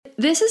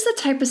This is the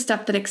type of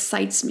stuff that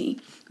excites me.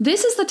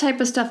 This is the type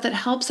of stuff that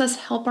helps us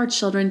help our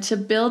children to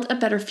build a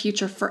better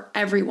future for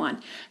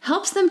everyone,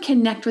 helps them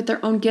connect with their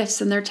own gifts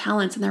and their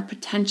talents and their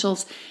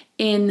potentials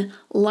in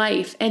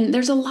life. And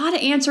there's a lot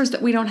of answers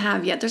that we don't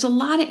have yet. There's a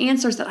lot of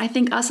answers that I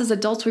think us as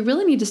adults, we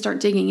really need to start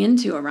digging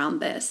into around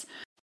this.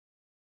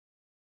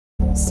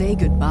 Say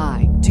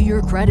goodbye to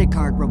your credit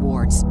card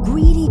rewards.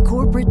 Greedy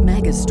corporate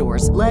mega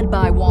stores, led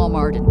by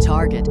Walmart and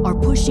Target, are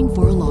pushing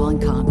for a law in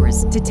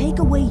Congress to take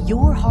away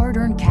your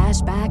hard-earned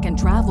cash back and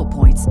travel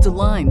points to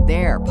line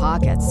their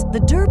pockets. The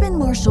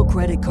Durbin-Marshall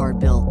credit card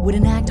bill would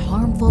enact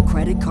harmful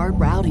credit card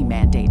routing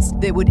mandates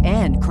that would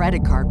end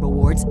credit card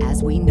rewards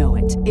as we know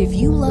it. If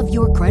you love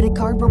your credit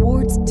card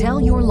rewards,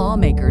 tell your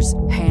lawmakers,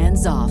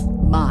 hands off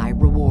my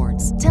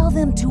rewards. Tell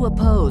them to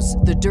oppose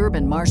the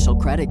Durbin-Marshall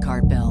credit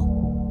card bill.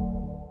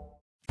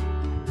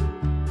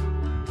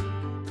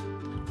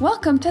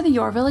 Welcome to the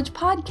Your Village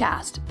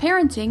podcast,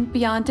 Parenting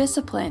Beyond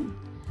Discipline.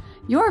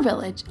 Your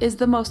Village is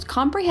the most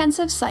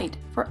comprehensive site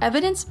for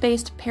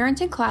evidence-based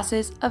parenting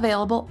classes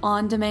available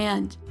on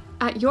demand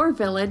at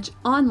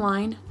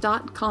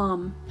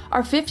yourvillageonline.com.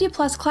 Our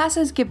 50-plus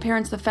classes give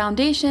parents the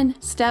foundation,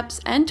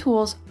 steps, and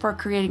tools for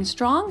creating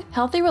strong,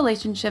 healthy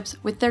relationships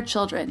with their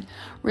children,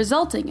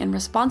 resulting in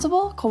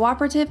responsible,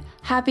 cooperative,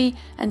 happy,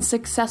 and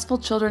successful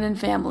children and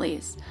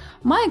families.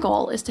 My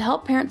goal is to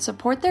help parents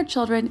support their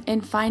children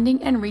in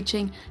finding and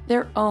reaching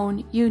their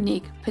own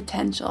unique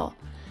potential.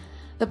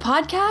 The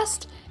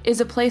podcast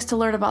is a place to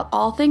learn about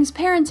all things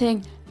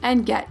parenting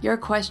and get your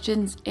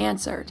questions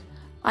answered.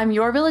 I'm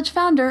Your Village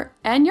founder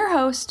and your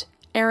host,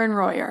 Erin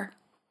Royer.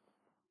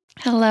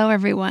 Hello,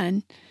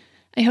 everyone.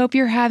 I hope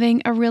you're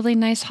having a really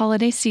nice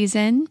holiday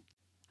season.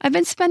 I've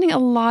been spending a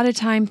lot of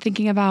time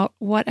thinking about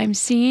what I'm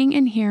seeing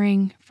and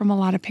hearing from a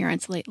lot of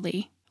parents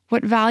lately,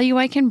 what value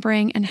I can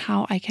bring and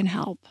how I can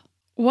help.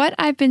 What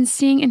I've been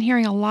seeing and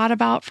hearing a lot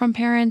about from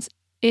parents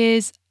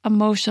is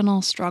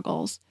emotional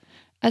struggles,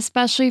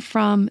 especially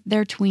from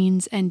their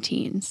tweens and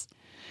teens.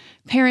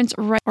 Parents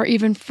or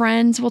even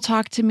friends will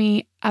talk to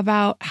me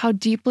about how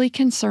deeply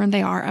concerned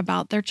they are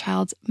about their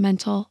child's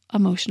mental,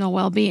 emotional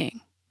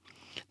well-being.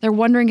 They're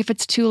wondering if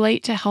it's too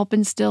late to help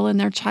instill in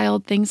their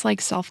child things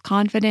like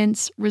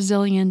self-confidence,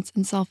 resilience,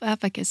 and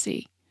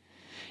self-efficacy.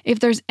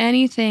 If there's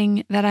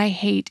anything that I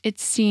hate,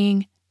 it's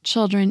seeing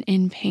children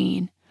in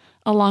pain,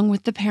 along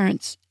with the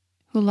parents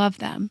who love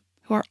them,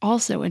 who are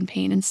also in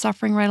pain and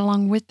suffering right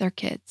along with their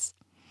kids.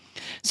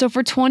 So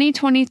for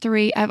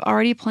 2023, I've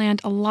already planned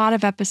a lot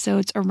of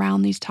episodes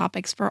around these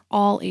topics for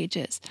all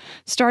ages,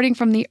 starting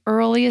from the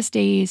earliest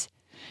days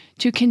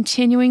to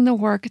continuing the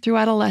work through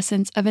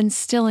adolescence of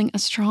instilling a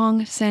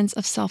strong sense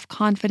of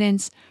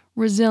self-confidence,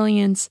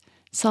 resilience,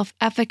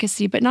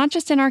 self-efficacy, but not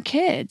just in our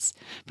kids,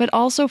 but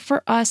also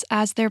for us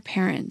as their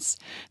parents,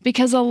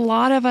 because a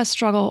lot of us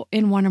struggle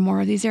in one or more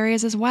of these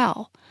areas as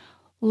well.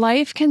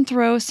 Life can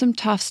throw some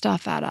tough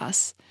stuff at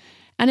us,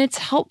 and it's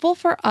helpful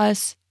for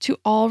us to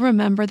all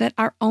remember that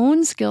our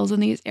own skills in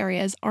these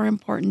areas are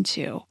important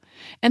too,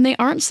 and they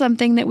aren't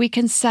something that we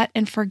can set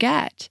and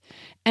forget.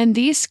 And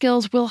these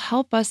skills will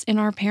help us in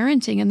our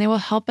parenting, and they will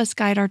help us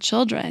guide our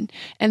children,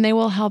 and they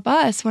will help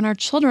us when our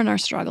children are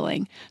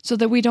struggling so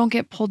that we don't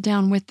get pulled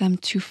down with them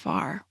too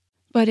far.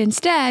 But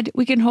instead,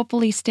 we can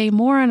hopefully stay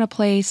more in a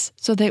place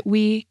so that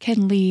we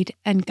can lead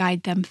and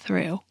guide them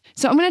through.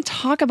 So I'm going to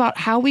talk about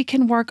how we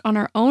can work on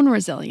our own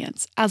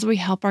resilience as we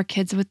help our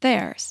kids with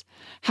theirs,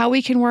 how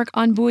we can work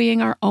on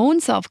buoying our own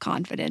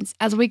self-confidence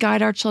as we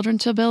guide our children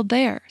to build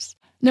theirs.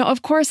 Now,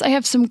 of course, I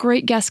have some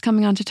great guests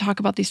coming on to talk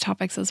about these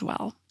topics as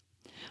well.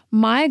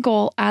 My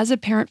goal as a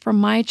parent for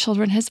my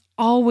children has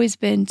always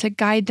been to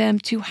guide them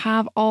to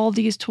have all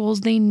these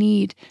tools they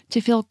need to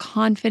feel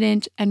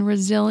confident and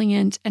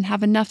resilient and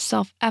have enough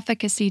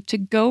self-efficacy to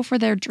go for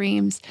their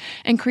dreams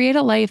and create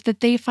a life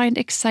that they find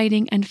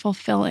exciting and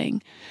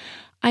fulfilling.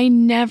 I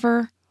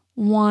never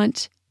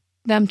want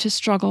them to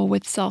struggle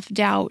with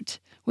self-doubt,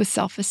 with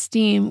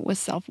self-esteem, with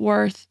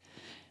self-worth,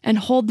 and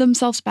hold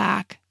themselves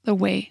back the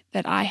way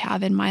that I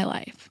have in my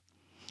life.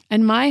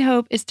 And my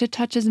hope is to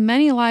touch as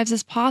many lives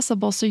as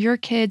possible so your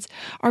kids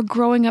are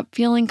growing up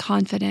feeling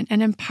confident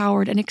and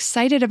empowered and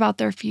excited about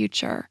their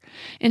future,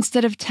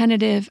 instead of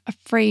tentative,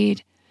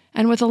 afraid,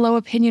 and with a low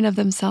opinion of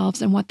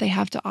themselves and what they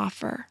have to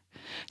offer.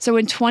 So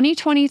in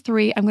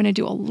 2023, I'm going to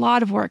do a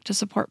lot of work to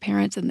support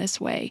parents in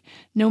this way.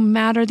 No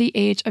matter the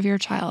age of your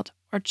child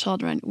or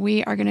children,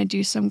 we are going to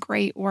do some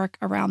great work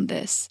around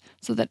this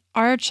so that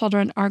our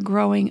children are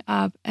growing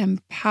up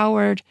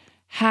empowered,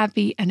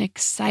 happy, and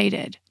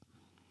excited.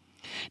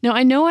 Now,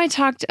 I know I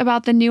talked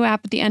about the new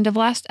app at the end of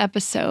last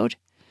episode,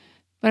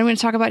 but I'm going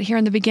to talk about it here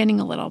in the beginning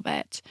a little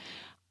bit.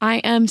 I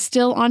am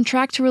still on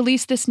track to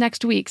release this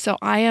next week, so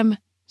I am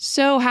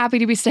so happy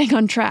to be staying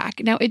on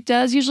track. Now, it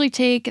does usually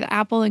take the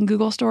Apple and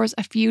Google stores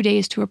a few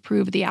days to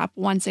approve the app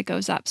once it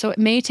goes up, so it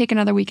may take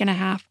another week and a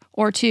half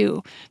or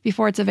two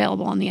before it's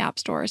available on the app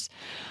stores.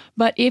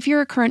 But if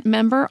you're a current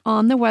member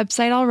on the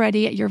website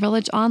already at Your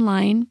Village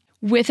Online,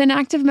 with an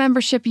active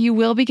membership, you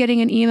will be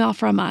getting an email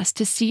from us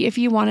to see if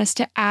you want us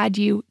to add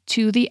you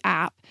to the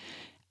app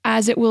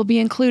as it will be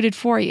included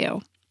for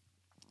you.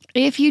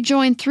 If you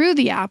join through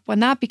the app, when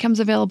that becomes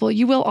available,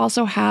 you will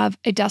also have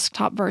a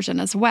desktop version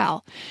as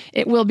well.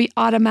 It will be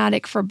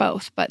automatic for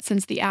both, but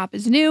since the app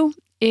is new,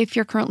 if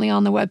you're currently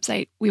on the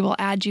website, we will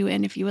add you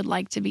in if you would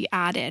like to be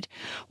added.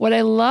 What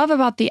I love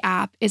about the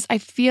app is I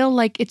feel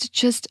like it's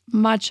just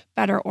much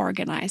better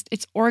organized.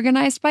 It's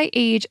organized by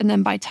age and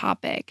then by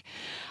topic.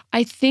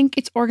 I think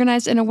it's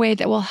organized in a way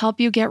that will help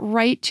you get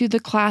right to the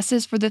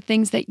classes for the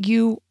things that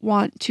you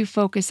want to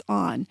focus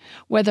on.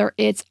 Whether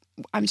it's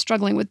I'm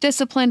struggling with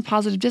discipline,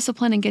 positive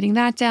discipline, and getting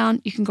that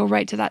down, you can go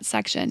right to that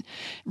section,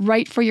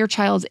 right for your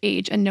child's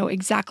age, and know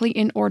exactly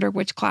in order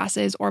which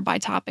classes or by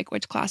topic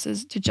which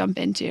classes to jump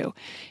into.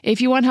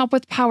 If you want help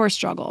with power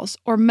struggles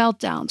or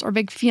meltdowns or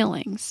big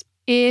feelings,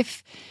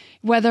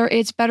 whether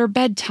it's better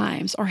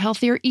bedtimes or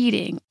healthier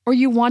eating, or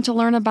you want to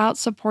learn about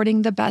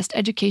supporting the best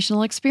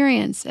educational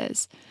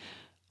experiences,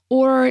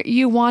 or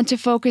you want to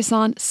focus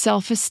on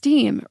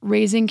self-esteem,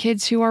 raising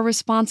kids who are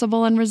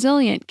responsible and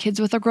resilient,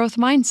 kids with a growth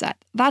mindset.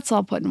 That's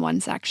all put in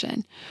one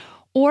section.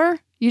 Or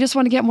you just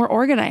want to get more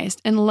organized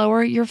and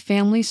lower your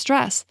family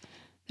stress.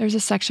 There's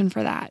a section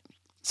for that.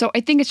 So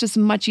I think it's just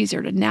much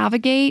easier to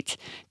navigate,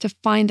 to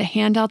find the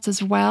handouts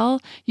as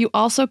well. You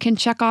also can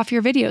check off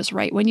your videos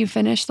right when you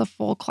finish the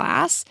full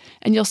class,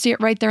 and you'll see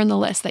it right there in the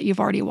list that you've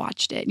already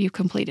watched it and you've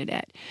completed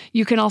it.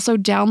 You can also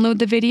download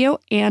the video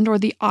and or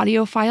the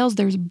audio files.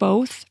 There's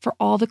both for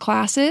all the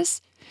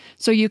classes.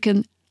 So you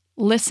can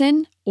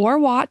listen or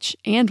watch,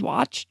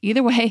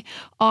 either way,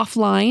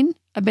 offline.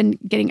 I've been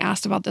getting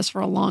asked about this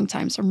for a long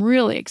time, so I'm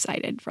really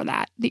excited for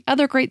that. The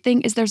other great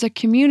thing is there's a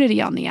community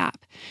on the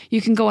app.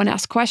 You can go and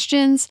ask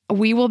questions.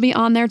 We will be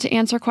on there to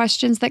answer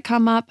questions that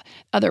come up.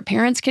 Other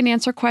parents can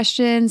answer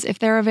questions if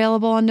they're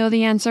available and know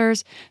the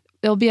answers.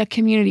 There'll be a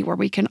community where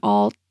we can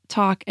all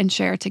talk and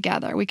share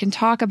together. We can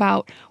talk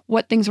about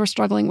what things we're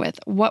struggling with,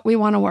 what we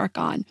want to work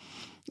on.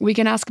 You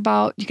can ask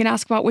about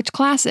which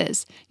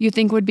classes you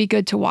think would be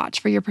good to watch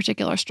for your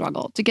particular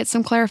struggle, to get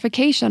some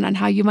clarification on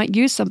how you might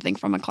use something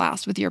from a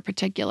class with your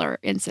particular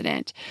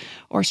incident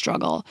or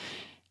struggle,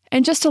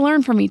 and just to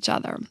learn from each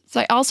other.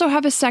 So I also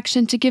have a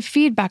section to give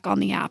feedback on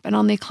the app and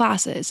on the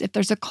classes. If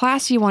there's a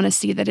class you want to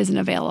see that isn't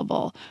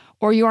available,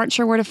 or you aren't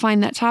sure where to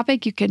find that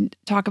topic, you can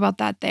talk about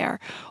that there.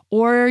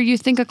 Or you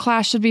think a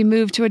class should be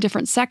moved to a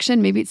different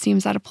section, maybe it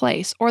seems out of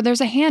place, or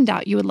there's a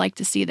handout you would like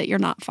to see that you're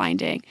not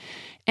finding.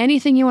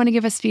 Anything you want to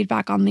give us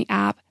feedback on the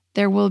app,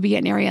 there will be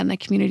an area in the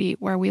community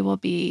where we will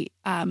be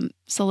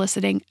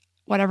soliciting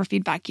whatever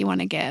feedback you want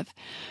to give.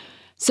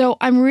 So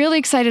I'm really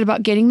excited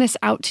about getting this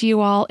out to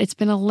you all. It's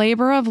been a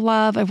labor of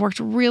love. I've worked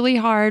really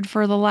hard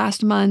for the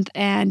last month,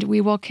 and we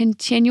will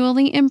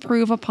continually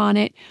improve upon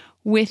it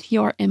with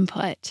your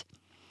input.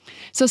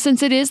 So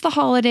since it is the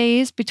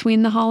holidays,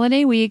 between the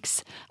holiday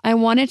weeks, I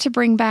wanted to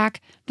bring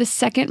back the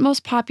second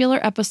most popular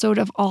episode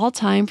of all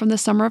time from the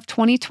summer of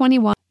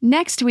 2021.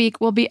 Next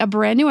week will be a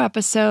brand new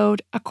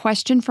episode, a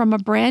question from a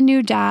brand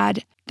new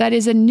dad. That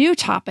is a new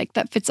topic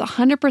that fits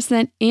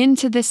 100%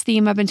 into this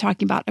theme I've been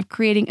talking about of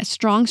creating a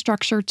strong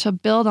structure to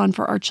build on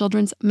for our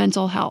children's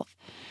mental health,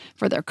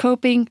 for their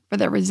coping, for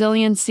their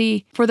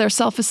resiliency, for their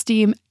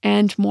self-esteem,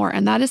 and more.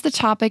 And that is the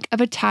topic of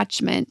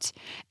attachment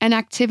and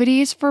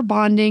activities for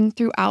bonding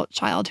throughout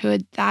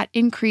childhood that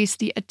increase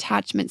the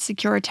attachment,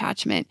 secure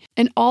attachment,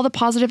 and all the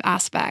positive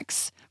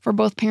aspects for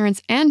both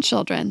parents and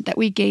children that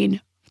we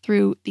gain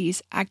through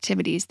these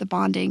activities, the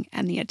bonding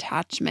and the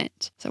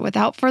attachment. So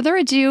without further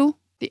ado,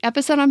 the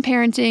episode on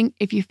parenting,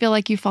 if you feel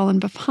like you've fallen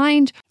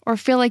behind or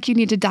feel like you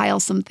need to dial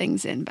some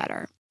things in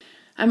better.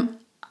 I'm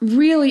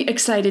really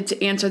excited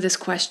to answer this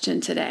question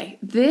today.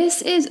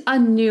 This is a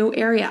new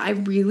area I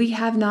really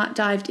have not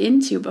dived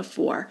into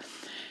before,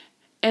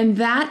 and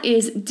that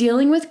is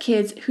dealing with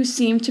kids who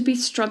seem to be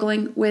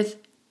struggling with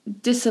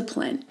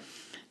discipline.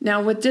 Now,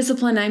 with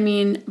discipline, I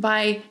mean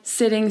by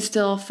sitting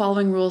still,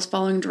 following rules,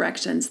 following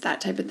directions,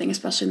 that type of thing,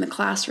 especially in the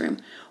classroom.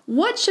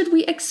 What should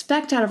we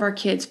expect out of our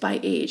kids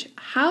by age?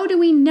 How do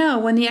we know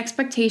when the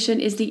expectation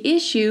is the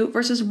issue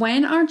versus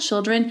when our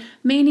children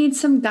may need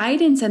some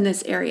guidance in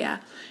this area?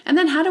 And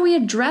then how do we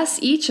address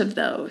each of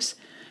those?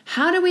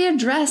 How do we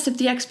address if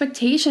the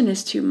expectation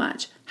is too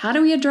much? How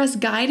do we address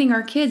guiding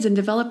our kids and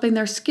developing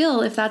their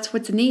skill if that's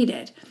what's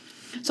needed?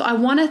 So I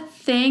want to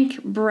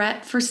thank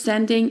Brett for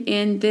sending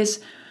in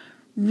this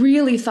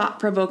really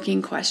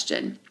thought-provoking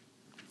question.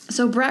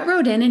 So Brett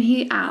wrote in and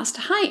he asked,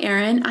 "Hi,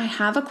 Erin, I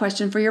have a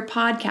question for your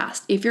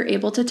podcast, if you're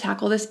able to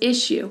tackle this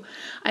issue.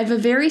 I have a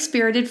very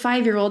spirited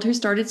 5-year-old who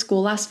started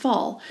school last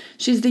fall.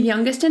 She's the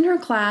youngest in her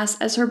class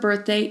as her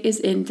birthday is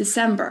in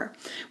December.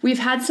 We've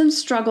had some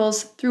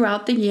struggles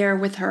throughout the year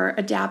with her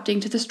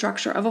adapting to the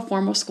structure of a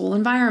formal school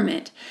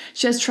environment.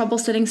 She has trouble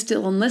sitting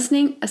still and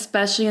listening,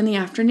 especially in the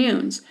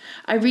afternoons.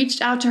 I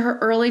reached out to her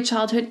early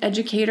childhood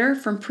educator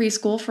from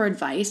preschool for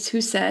advice,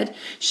 who said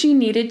she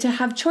needed to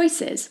have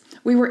choices.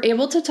 We were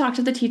able to talk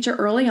to the teacher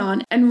early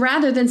on, and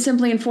rather than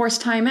simply enforce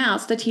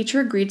timeouts, the teacher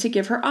agreed to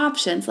give her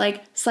options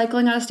like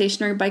cycling on a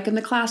stationary bike in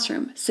the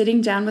classroom, sitting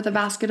down with a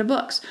basket of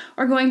books,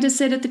 or going to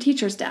sit at the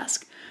teacher's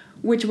desk,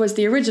 which was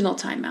the original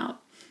timeout.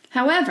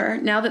 However,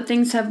 now that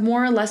things have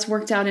more or less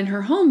worked out in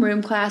her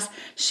homeroom class,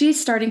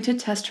 she's starting to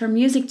test her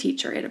music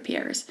teacher, it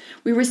appears.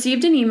 We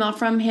received an email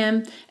from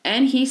him,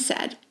 and he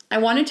said, "I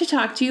wanted to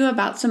talk to you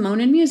about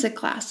Simone in music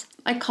class.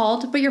 I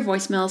called, but your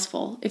voicemail is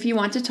full. If you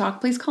want to talk,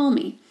 please call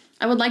me.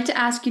 I would like to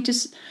ask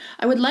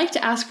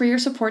for your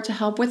support to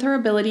help with her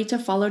ability to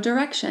follow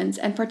directions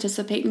and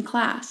participate in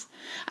class.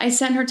 I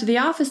sent her to the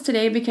office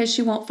today because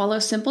she won't follow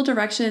simple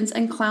directions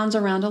and clowns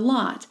around a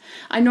lot.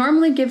 I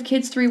normally give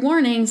kids 3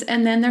 warnings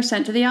and then they're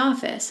sent to the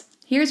office.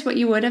 Here's what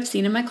you would have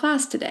seen in my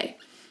class today.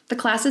 The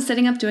class is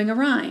sitting up doing a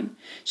rhyme.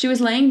 She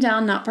was laying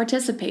down, not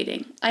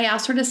participating. I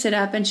asked her to sit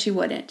up and she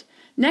wouldn't.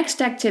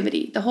 Next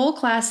activity, the whole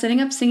class sitting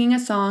up singing a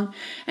song,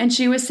 and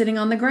she was sitting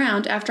on the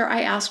ground after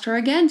I asked her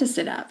again to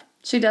sit up.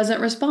 She doesn't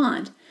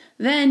respond.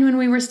 Then, when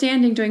we were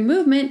standing doing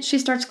movement, she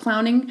starts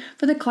clowning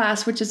for the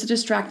class, which is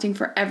distracting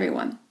for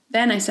everyone.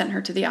 Then I sent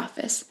her to the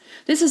office.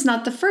 This is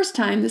not the first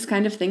time this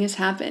kind of thing has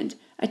happened.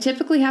 I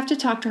typically have to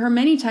talk to her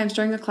many times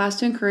during the class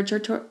to encourage her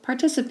to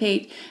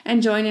participate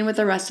and join in with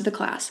the rest of the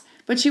class,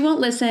 but she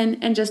won't listen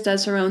and just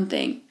does her own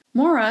thing.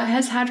 Maura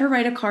has had her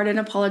write a card and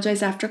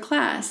apologize after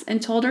class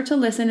and told her to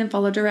listen and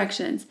follow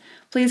directions.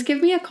 Please give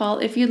me a call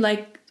if you'd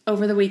like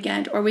over the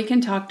weekend, or we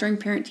can talk during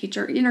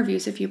parent-teacher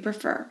interviews if you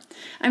prefer.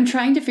 I'm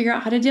trying to figure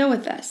out how to deal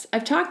with this.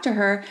 I've talked to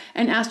her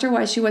and asked her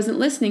why she wasn't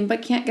listening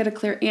but can't get a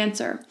clear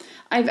answer.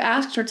 I've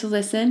asked her to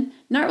listen,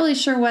 not really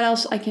sure what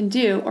else I can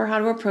do or how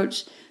to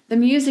approach the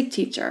music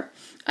teacher.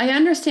 I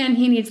understand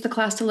he needs the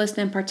class to listen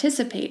and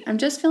participate. I'm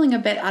just feeling a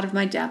bit out of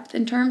my depth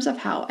in terms of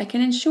how I can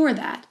ensure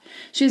that.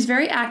 She is a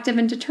very active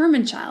and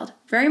determined child,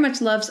 very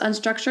much loves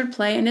unstructured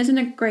play and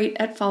isn't great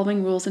at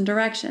following rules and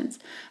directions.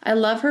 I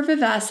love her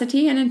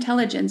vivacity and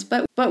intelligence,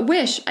 but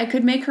wish I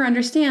could make her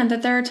understand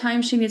that there are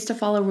times she needs to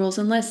follow rules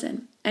and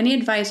listen. Any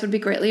advice would be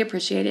greatly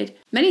appreciated.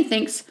 Many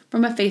thanks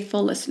from a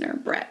faithful listener,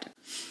 Brett.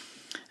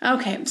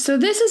 Okay, so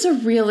this is a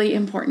really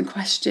important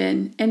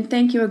question, and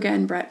thank you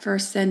again, Brett, for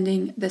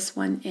sending this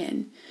one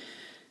in.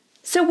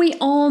 So we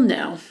all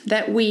know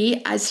that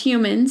we, as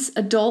humans,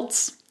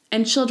 adults,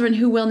 and children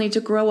who will need to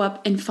grow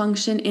up and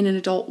function in an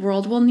adult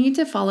world will need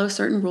to follow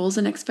certain rules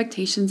and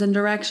expectations and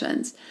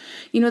directions.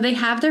 They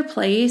have their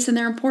place and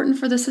they're important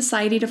for the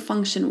society to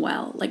function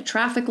well, like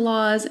traffic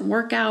laws and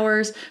work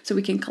hours so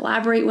we can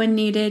collaborate when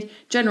needed,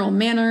 general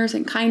manners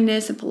and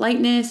kindness and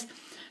politeness.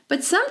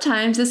 But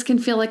sometimes this can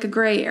feel like a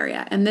gray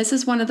area, and this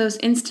is one of those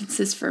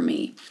instances for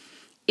me.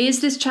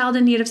 Is this child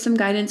in need of some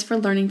guidance for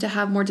learning to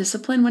have more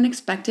discipline when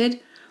expected?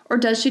 Or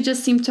does she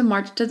just seem to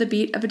march to the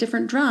beat of a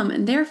different drum,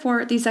 and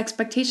therefore these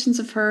expectations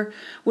of her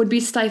would be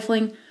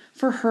stifling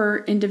for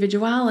her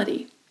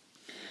individuality?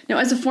 Now,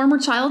 as a former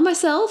child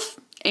myself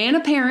and a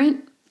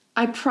parent,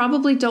 I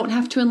probably don't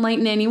have to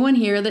enlighten anyone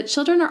here that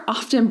children are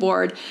often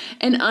bored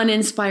and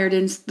uninspired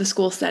in the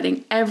school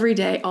setting every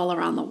day all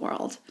around the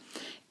world.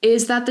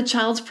 Is that the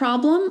child's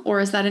problem, or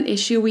is that an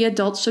issue we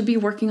adults should be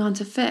working on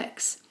to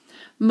fix?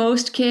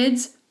 Most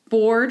kids,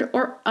 bored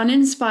or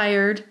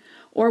uninspired,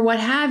 or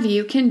what have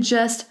you, can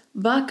just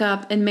buck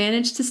up and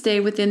manage to stay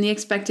within the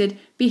expected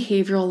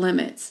behavioral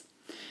limits.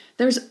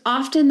 There's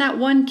often that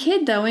one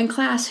kid, though, in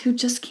class who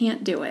just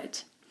can't do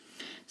it.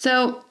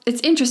 So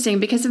it's interesting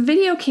because a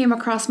video came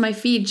across my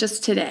feed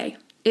just today.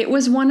 It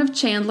was one of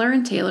Chandler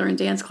and Taylor in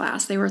dance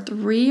class. They were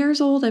 3 years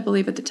old, I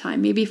believe, at the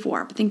time, maybe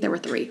 4, but I think they were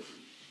 3.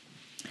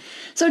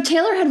 So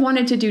Taylor had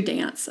wanted to do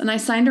dance, and I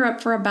signed her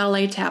up for a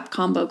ballet tap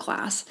combo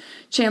class.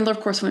 Chandler, of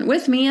course, went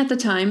with me at the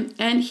time,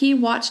 and he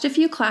watched a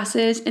few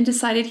classes and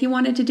decided he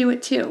wanted to do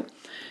it too.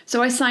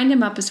 So I signed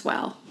him up as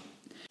well.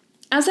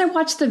 As I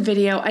watched the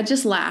video, I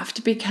just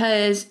laughed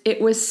because it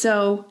was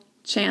so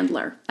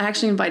Chandler. I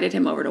actually invited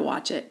him over to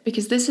watch it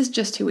because this is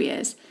just who he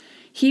is.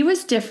 He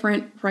was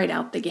different right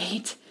out the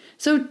gate.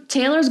 So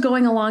Taylor's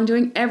going along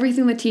doing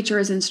everything the teacher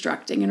is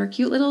instructing in her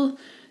cute little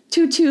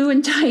tutu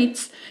and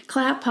tights,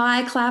 clap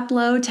high, clap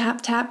low,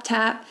 tap, tap,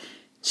 tap.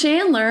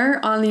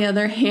 Chandler, on the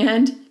other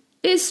hand,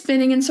 is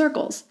spinning in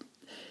circles.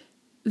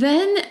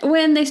 Then,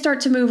 when they start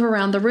to move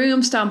around the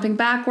room, stomping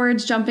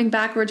backwards, jumping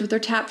backwards with their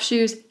tap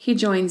shoes, he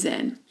joins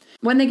in.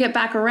 When they get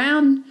back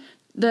around,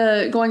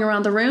 going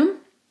around the room,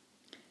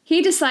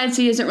 he decides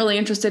he isn't really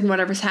interested in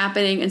whatever's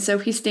happening, and so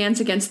he stands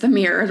against the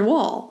mirrored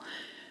wall.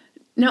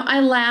 Now, I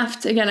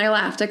laughed.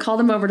 I called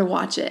him over to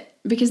watch it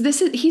because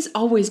he's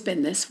always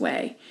been this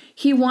way.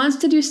 He wants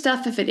to do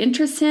stuff if it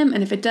interests him,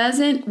 and if it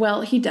doesn't,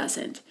 well, he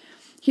doesn't.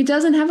 He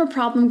doesn't have a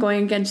problem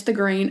going against the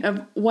grain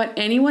of what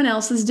anyone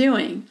else is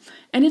doing.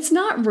 And it's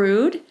not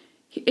rude.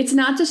 It's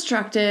not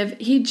destructive.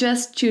 He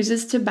just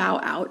chooses to bow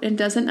out and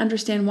doesn't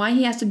understand why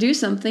he has to do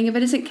something if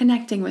it isn't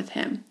connecting with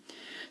him.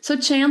 So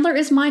Chandler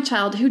is my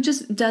child who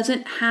just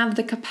doesn't have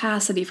the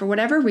capacity, for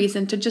whatever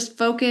reason, to just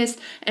focus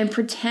and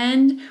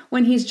pretend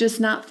when he's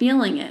just not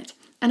feeling it.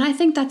 And I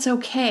think that's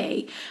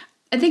okay.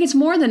 I think it's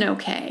more than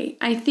okay.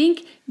 I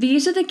think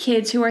these are the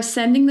kids who are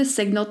sending the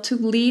signal to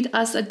lead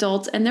us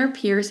adults and their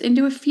peers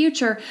into a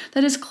future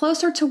that is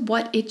closer to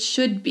what it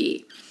should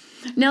be.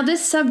 Now,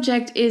 this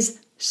subject is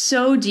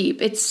so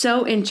deep. It's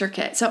so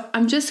intricate. So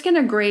I'm just going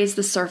to graze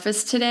the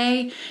surface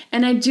today.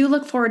 And I do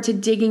look forward to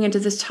digging into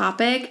this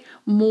topic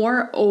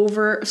more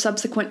over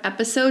subsequent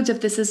episodes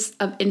if this is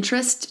of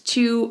interest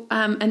to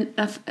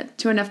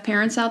enough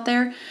parents out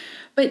there.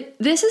 But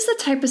this is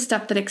the type of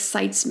stuff that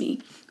excites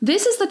me.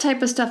 This is the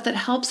type of stuff that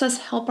helps us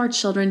help our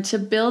children to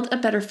build a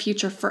better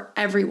future for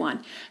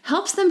everyone,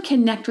 helps them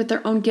connect with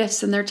their own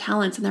gifts and their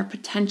talents and their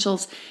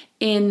potentials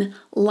in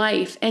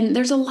life. And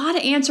there's a lot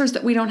of answers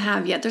that we don't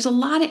have yet. There's a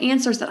lot of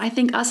answers that I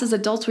think us as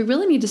adults, we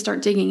really need to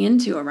start digging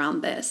into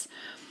around this.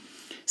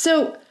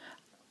 So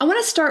I want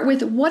to start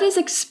with what is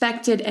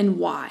expected and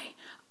why.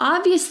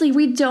 Obviously,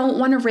 we don't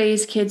want to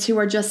raise kids who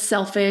are just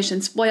selfish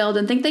and spoiled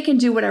and think they can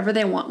do whatever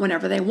they want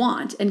whenever they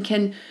want and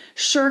can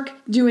shirk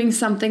doing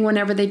something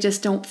whenever they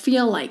just don't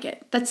feel like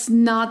it. That's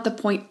not the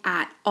point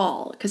at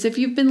all. Because if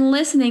you've been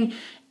listening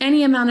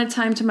any amount of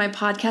time to my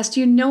podcast,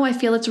 you know I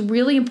feel it's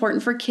really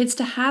important for kids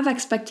to have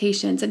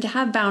expectations and to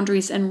have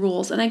boundaries and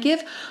rules. And I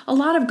give a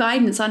lot of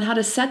guidance on how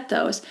to set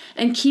those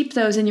and keep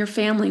those in your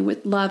family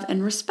with love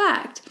and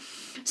respect.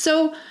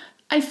 So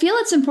I feel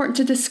it's important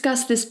to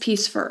discuss this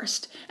piece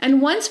first.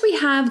 And once we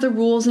have the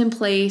rules in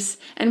place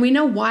and we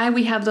know why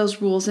we have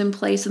those rules in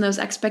place and those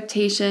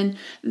expectations,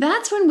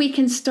 that's when we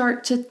can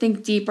start to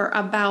think deeper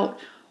about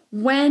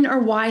when or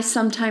why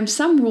sometimes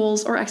some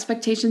rules or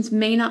expectations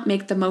may not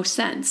make the most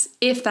sense,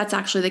 if that's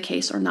actually the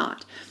case or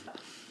not.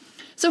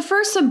 So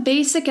first, some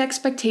basic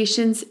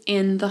expectations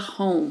in the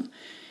home.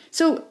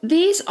 So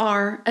these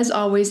are, as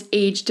always,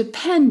 age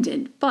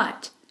dependent,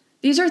 but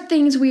these are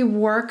things we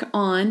work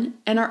on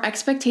and our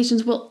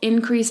expectations will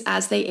increase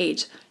as they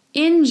age.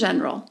 In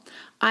general,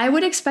 I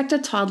would expect a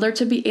toddler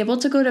to be able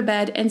to go to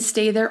bed and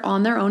stay there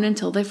on their own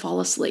until they fall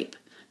asleep.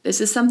 This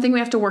is something we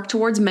have to work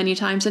towards many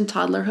times in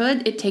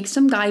toddlerhood. It takes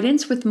some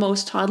guidance with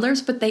most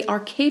toddlers, but they are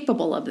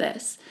capable of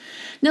this.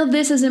 Now,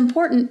 this is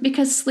important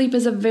because sleep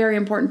is a very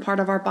important part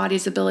of our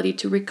body's ability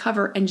to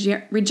recover and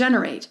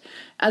regenerate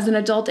as an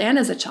adult and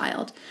as a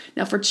child.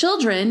 Now, for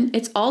children,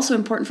 it's also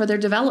important for their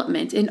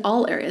development in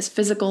all areas,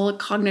 physical,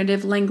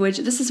 cognitive, language.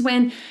 This is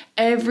when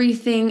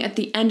everything at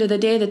the end of the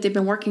day that they've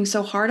been working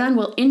so hard on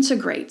will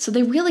integrate. So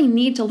they really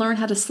need to learn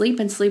how to sleep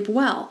and sleep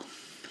well.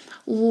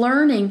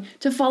 Learning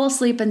to fall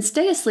asleep and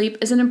stay asleep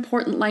is an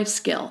important life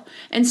skill.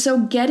 And so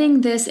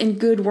getting this in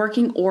good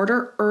working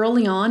order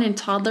early on in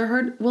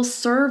toddlerhood will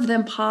serve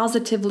them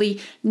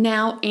positively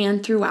now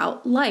and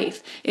throughout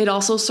life. It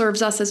also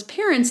serves us as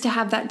parents to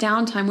have that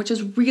downtime, which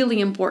is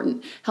really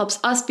important. Helps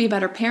us be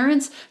better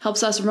parents,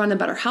 helps us run a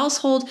better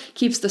household,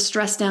 keeps the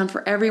stress down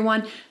for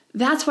everyone.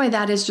 That's why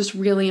that is just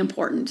really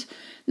important.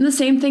 And the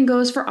same thing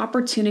goes for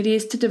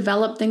opportunities to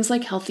develop things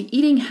like healthy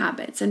eating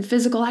habits and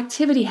physical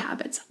activity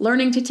habits,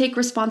 learning to take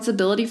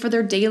responsibility for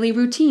their daily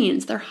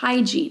routines, their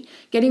hygiene,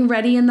 getting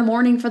ready in the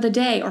morning for the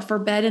day or for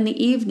bed in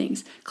the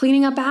evenings,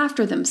 cleaning up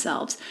after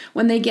themselves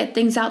when they get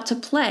things out to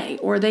play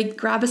or they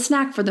grab a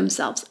snack for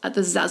themselves.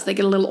 This is as they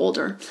get a little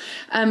older,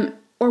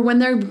 or when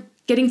they're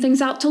getting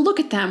things out to look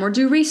at them or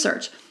do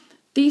research.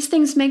 These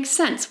things make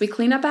sense. We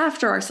clean up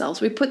after ourselves.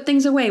 We put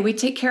things away. We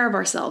take care of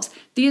ourselves.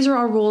 These are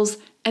our rules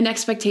and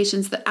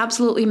expectations that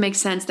absolutely make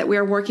sense that we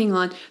are working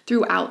on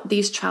throughout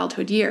these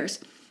childhood years.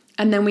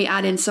 And then we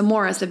add in some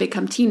more as they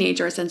become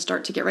teenagers and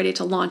start to get ready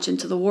to launch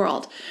into the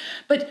world.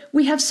 But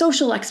we have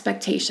social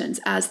expectations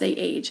as they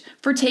age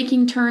for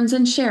taking turns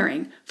and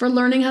sharing, for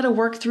learning how to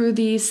work through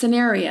these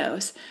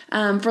scenarios,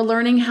 for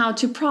learning how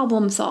to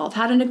problem solve,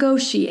 how to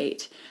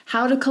negotiate,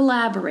 how to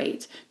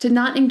collaborate, to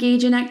not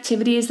engage in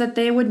activities that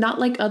they would not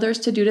like others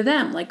to do to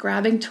them, like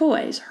grabbing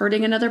toys,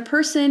 hurting another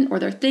person or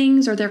their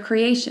things or their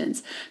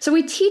creations. So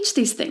we teach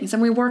these things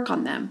and we work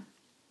on them.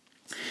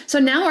 So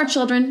now our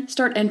children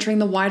start entering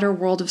the wider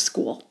world of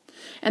school.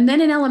 And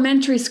then in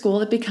elementary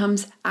school, it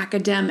becomes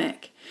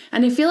academic.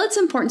 And I feel it's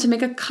important to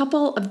make a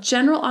couple of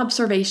general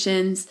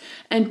observations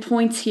and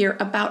points here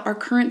about our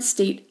current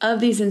state of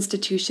these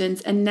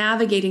institutions and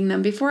navigating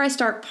them before I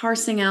start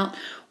parsing out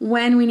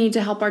when we need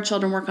to help our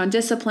children work on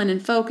discipline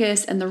and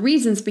focus and the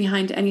reasons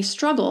behind any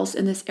struggles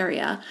in this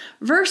area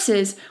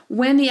versus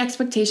when the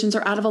expectations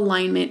are out of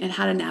alignment and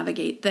how to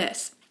navigate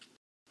this.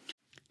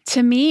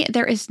 To me,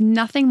 there is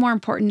nothing more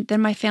important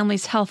than my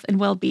family's health and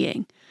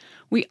well-being.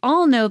 We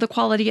all know the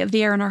quality of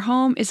the air in our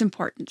home is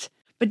important.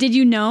 But did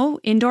you know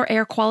indoor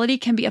air quality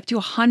can be up to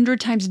 100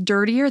 times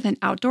dirtier than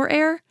outdoor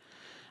air?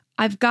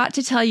 I've got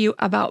to tell you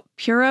about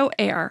Puro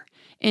Air.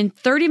 In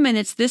 30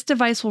 minutes, this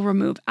device will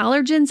remove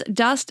allergens,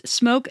 dust,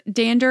 smoke,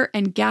 dander,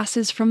 and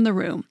gases from the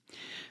room.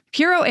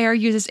 Puro Air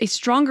uses a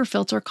stronger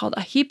filter called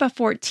a HEPA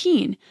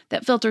 14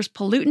 that filters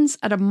pollutants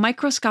at a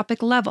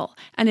microscopic level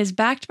and is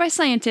backed by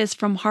scientists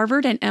from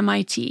Harvard and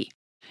MIT.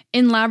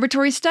 In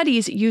laboratory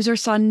studies,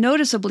 users saw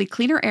noticeably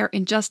cleaner air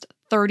in just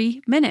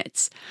 30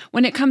 minutes.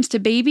 When it comes to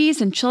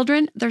babies and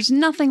children, there's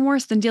nothing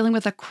worse than dealing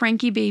with a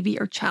cranky baby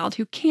or child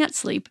who can't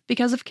sleep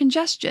because of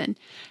congestion.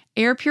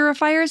 Air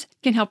purifiers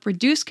can help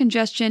reduce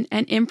congestion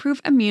and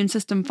improve immune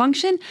system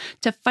function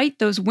to fight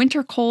those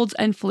winter colds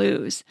and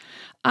flus.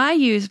 I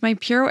use my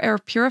Puro Air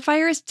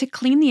purifiers to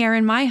clean the air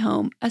in my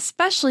home,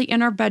 especially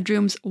in our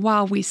bedrooms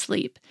while we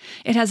sleep.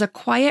 It has a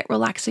quiet,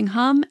 relaxing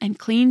hum and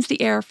cleans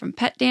the air from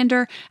pet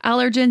dander,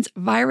 allergens,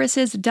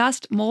 viruses,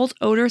 dust, mold,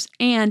 odors,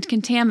 and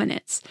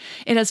contaminants.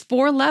 It has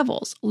 4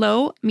 levels: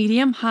 low,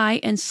 medium, high,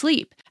 and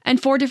sleep, and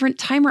 4 different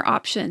timer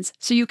options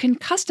so you can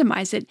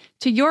customize it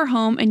to your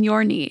home and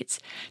your needs.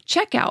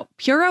 Check out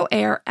Puro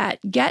Air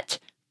at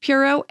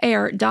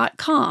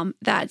getpuroair.com.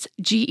 That's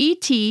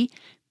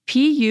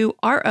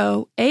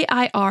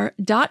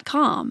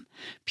GetPuroAir.com.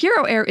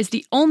 Puro Air is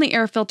the only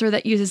air filter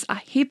that uses a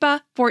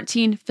HEPA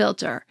 14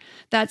 filter.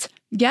 That's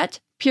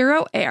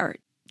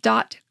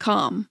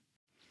getpuroair.com.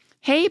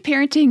 Hey,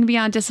 Parenting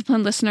Beyond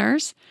Discipline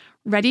listeners.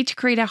 Ready to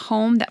create a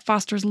home that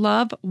fosters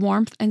love,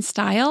 warmth, and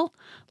style?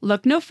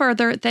 Look no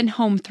further than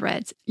Home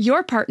Threads,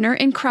 your partner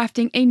in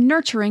crafting a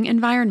nurturing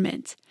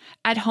environment.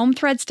 At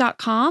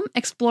HomeThreads.com,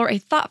 explore a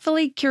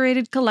thoughtfully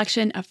curated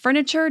collection of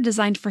furniture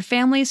designed for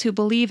families who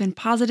believe in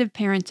positive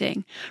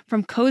parenting.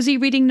 From cozy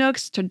reading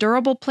nooks to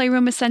durable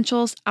playroom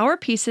essentials, our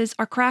pieces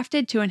are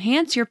crafted to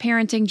enhance your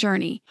parenting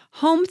journey.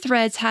 Home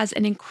Threads has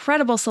an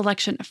incredible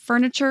selection of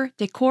furniture,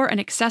 decor, and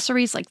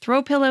accessories like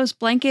throw pillows,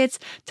 blankets,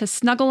 to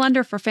snuggle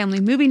under for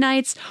family movie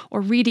nights or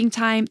reading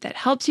time that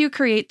helps you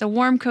create the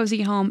warm,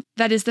 cozy home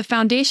that is the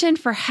foundation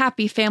for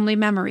happy family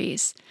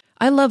memories.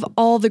 I love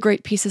all the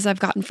great pieces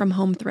I've gotten from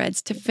Home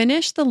Threads to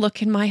finish the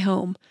look in my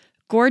home.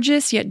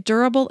 Gorgeous yet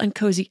durable and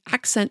cozy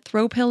accent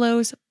throw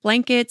pillows,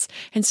 blankets,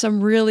 and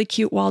some really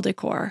cute wall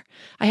decor.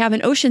 I have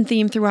an ocean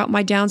theme throughout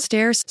my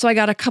downstairs, so I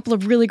got a couple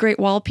of really great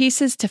wall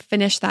pieces to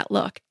finish that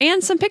look,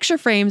 and some picture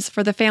frames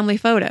for the family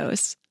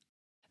photos.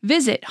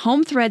 Visit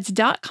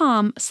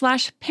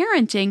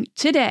homethreads.com/parenting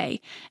today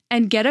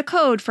and get a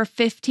code for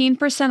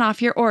 15% off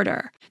your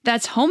order.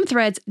 That's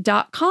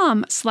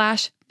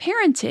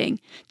homethreads.com/parenting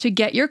to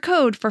get your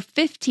code for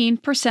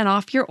 15%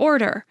 off your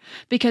order,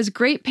 because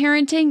great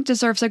parenting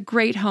deserves a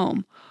great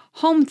home.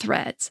 Home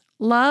Threads.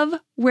 Love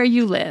where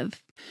you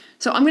live.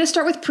 So I'm going to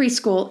start with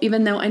preschool,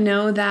 even though I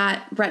know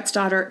that Brett's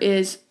daughter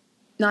is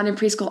not in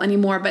preschool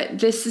anymore, but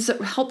this is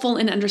helpful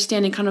in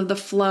understanding kind of the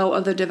flow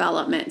of the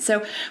development.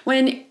 So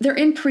when they're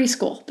in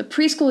preschool, the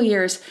preschool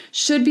years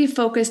should be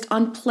focused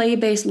on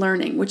play-based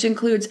learning, which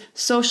includes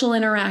social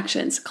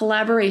interactions,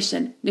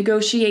 collaboration,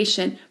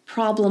 negotiation,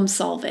 problem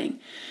solving.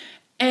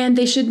 And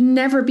they should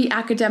never be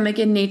academic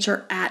in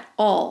nature at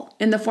all,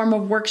 in the form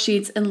of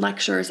worksheets and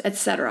lectures,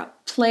 etc.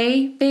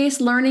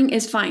 Play-based learning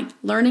is fine.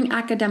 Learning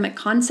academic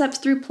concepts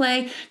through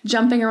play,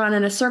 jumping around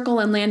in a circle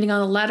and landing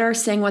on a letter,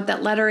 saying what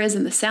that letter is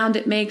and the sound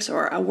it makes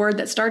or a word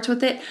that starts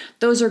with it,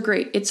 those are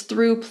great. It's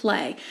through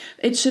play.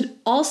 It should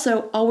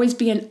also always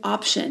be an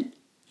option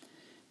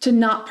to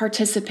not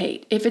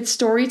participate. If it's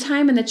story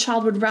time and the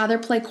child would rather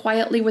play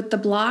quietly with the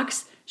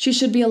blocks, she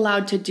should be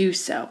allowed to do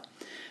so.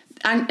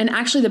 And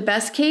actually the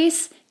best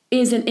case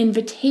is an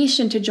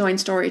invitation to join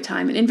story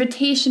time, an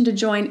invitation to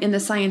join in the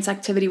science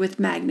activity with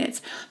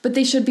magnets, but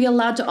they should be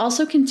allowed to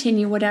also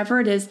continue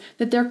whatever it is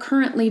that they're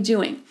currently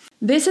doing.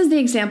 This is the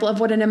example of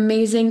what an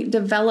amazing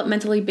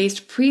developmentally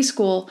based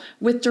preschool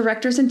with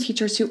directors and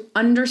teachers who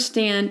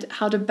understand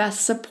how to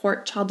best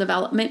support child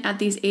development at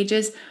these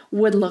ages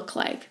would look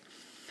like.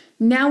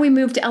 Now we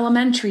move to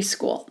elementary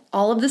school.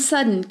 All of a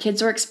sudden,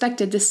 kids are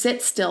expected to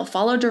sit still,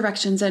 follow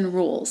directions and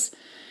rules.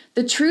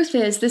 The truth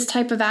is, this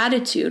type of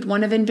attitude,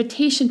 one of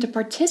invitation to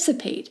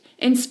participate,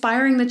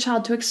 inspiring the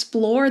child to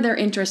explore their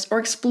interests or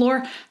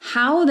explore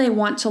how they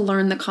want to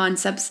learn the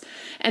concepts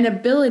and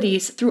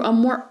abilities through a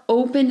more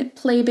open,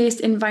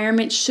 play-based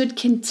environment, should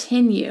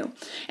continue.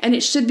 And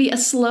it should be a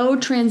slow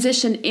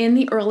transition in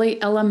the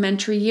early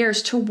elementary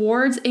years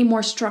towards a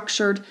more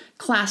structured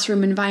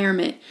classroom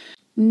environment.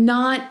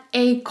 Not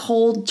a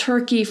cold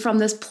turkey from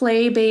this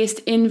play-based,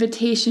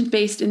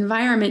 invitation-based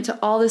environment to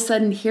all of a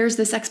sudden, here's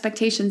this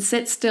expectation,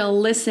 sit still,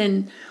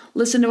 listen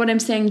to what I'm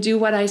saying, do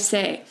what I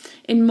say.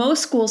 In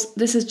most schools,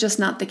 this is just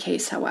not the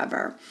case,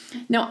 however.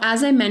 Now,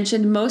 as I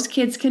mentioned, most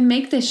kids can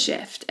make this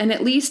shift and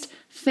at least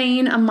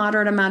feign a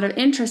moderate amount of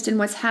interest in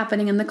what's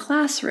happening in the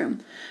classroom,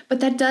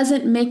 but that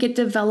doesn't make it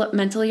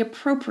developmentally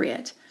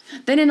appropriate.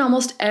 Then in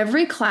almost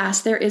every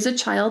class, there is a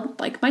child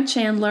like my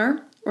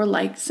Chandler, or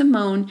like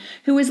Simone,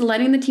 who is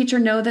letting the teacher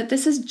know that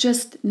this is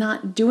just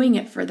not doing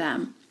it for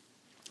them.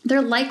 They're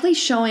likely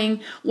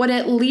showing what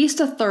at least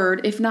a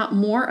third, if not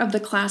more, of the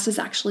class is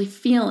actually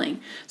feeling.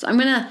 So I'm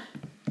going to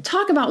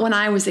talk about when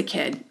I was a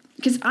kid,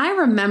 because I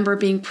remember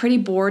being pretty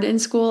bored in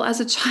school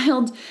as a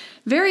child.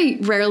 Very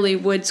rarely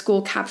would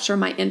school capture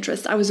my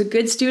interest. I was a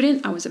good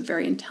student. I was a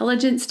very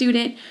intelligent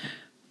student.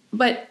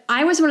 But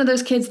I was one of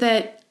those kids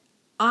that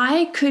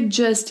I could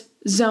just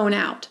zone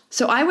out.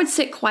 So I would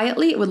sit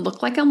quietly. It would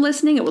look like I'm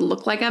listening. It would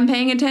look like I'm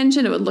paying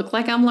attention. It would look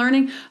like I'm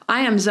learning. I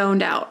am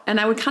zoned out. And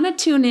I would kind of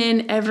tune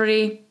in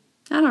every,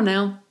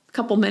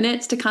 couple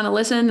minutes to kind of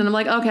listen. And I'm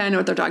like, okay, I know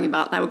what they're talking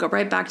about. And I would go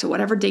right back to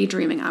whatever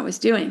daydreaming I was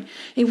doing.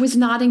 It was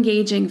not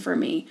engaging for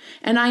me.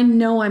 And I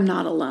know I'm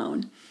not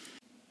alone.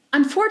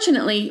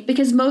 Unfortunately,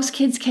 because most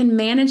kids can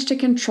manage to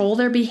control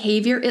their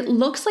behavior, it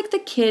looks like the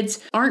kids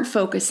aren't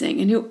focusing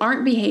and who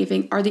aren't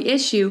behaving are the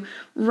issue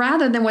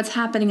rather than what's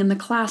happening in the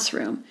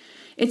classroom.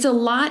 It's a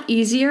lot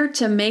easier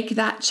to make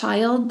that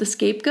child the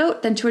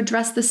scapegoat than to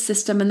address the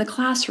system in the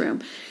classroom.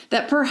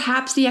 That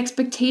perhaps the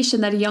expectation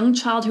that a young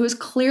child who is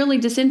clearly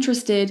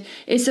disinterested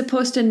is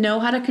supposed to know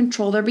how to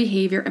control their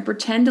behavior and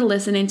pretend to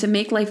listen and to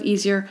make life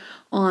easier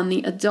on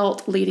the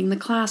adult leading the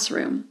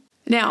classroom.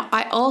 Now,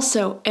 I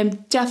also am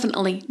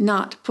definitely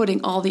not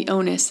putting all the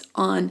onus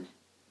on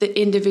the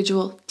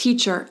individual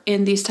teacher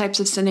in these types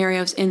of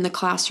scenarios in the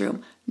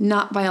classroom.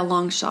 Not by a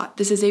long shot.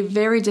 This is a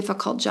very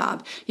difficult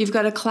job. You've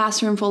got a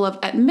classroom full of,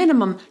 at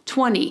minimum,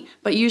 20,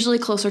 but usually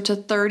closer to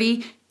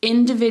 30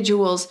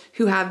 individuals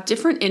who have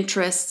different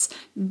interests,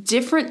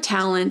 different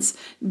talents,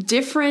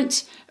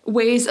 different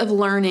ways of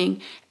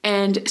learning.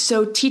 And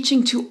so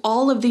teaching to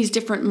all of these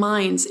different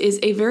minds is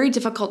a very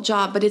difficult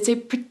job, but it's a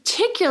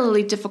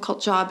particularly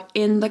difficult job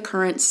in the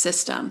current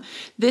system.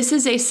 This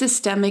is a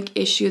systemic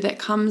issue that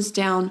comes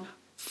down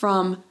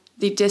from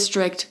the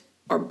district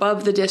or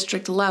above the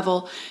district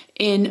level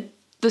in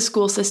the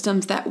school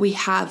systems that we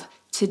have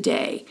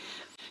today.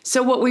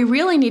 So what we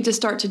really need to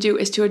start to do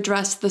is to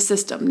address the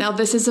system. Now,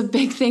 this is a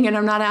big thing, and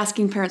I'm not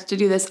asking parents to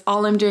do this.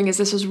 All I'm doing is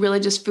this was really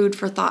just food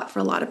for thought for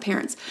a lot of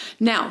parents.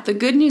 Now, the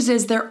good news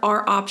is there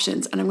are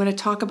options, and I'm going to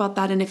talk about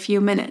that in a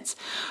few minutes.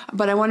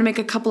 But I want to make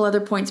a couple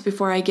other points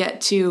before I get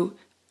to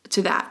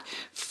that.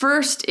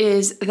 First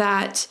is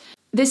that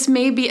this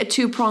may be a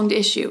two-pronged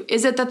issue.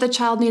 Is it that the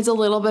child needs a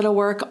little bit of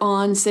work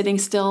on sitting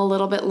still a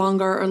little bit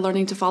longer or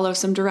learning to follow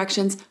some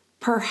directions?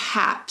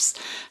 Perhaps.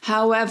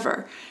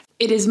 However,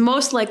 it is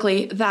most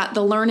likely that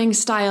the learning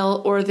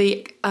style or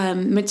the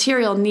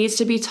material needs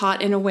to be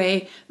taught in a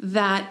way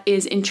that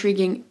is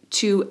intriguing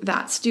to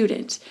that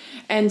student.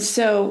 And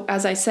so,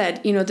 as I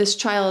said, this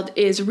child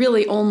is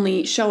really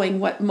only showing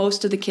what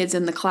most of the kids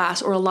in the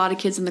class or a lot of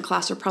kids in the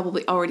class are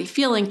probably already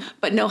feeling,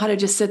 but know how to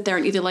just sit there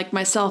and either, like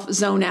myself,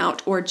 zone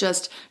out or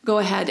just go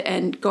ahead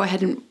and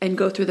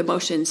go through the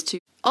motions too.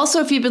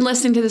 Also, if you've been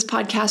listening to this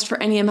podcast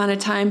for any amount of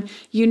time,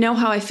 you know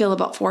how I feel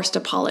about forced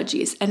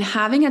apologies. And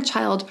having a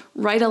child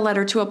write a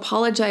letter to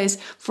apologize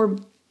for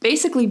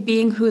basically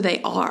being who they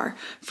are,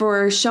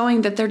 for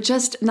showing that they're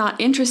just not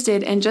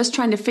interested and just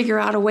trying to figure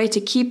out a way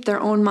to keep their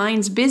own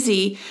minds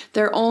busy,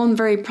 their own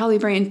probably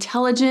very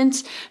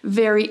intelligent,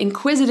 very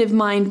inquisitive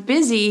mind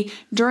busy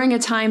during a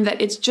time that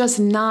it's just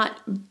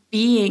not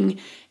being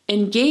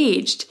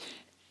engaged,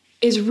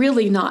 is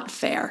really not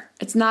fair.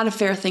 It's not a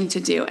fair thing to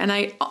do. And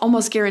I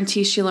almost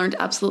guarantee she learned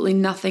absolutely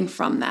nothing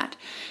from that.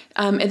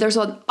 There's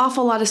an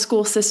awful lot of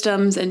school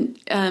systems and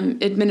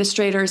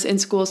administrators in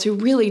schools who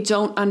really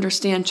don't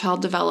understand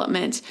child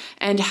development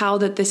and how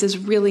that this is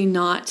really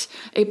not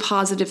a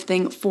positive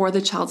thing for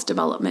the child's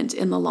development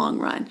in the long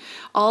run.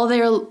 All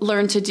they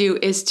learn to do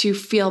is to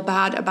feel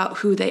bad about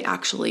who they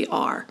actually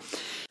are.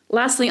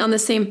 Lastly, on the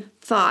same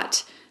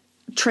thought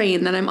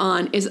train that I'm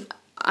on is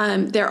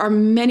there are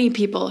many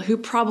people who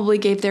probably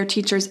gave their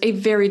teachers a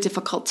very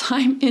difficult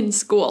time in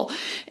school.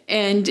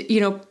 And,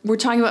 we're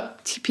talking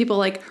about people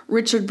like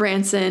Richard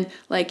Branson,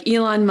 like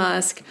Elon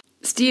Musk,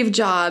 Steve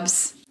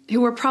Jobs,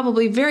 who were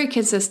probably very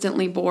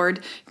consistently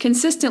bored,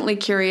 consistently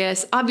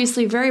curious,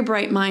 obviously very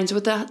bright minds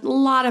with a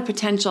lot of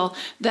potential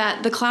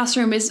that the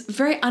classroom is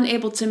very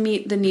unable to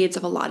meet the needs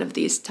of a lot of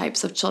these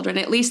types of children,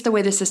 at least the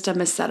way the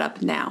system is set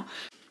up now.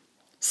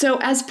 So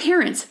as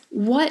parents,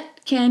 what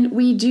can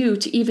we do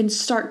to even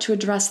start to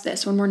address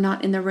this when we're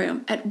not in the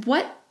room? At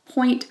what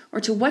point or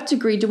to what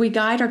degree do we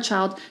guide our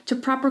child to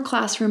proper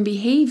classroom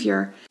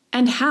behavior,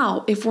 and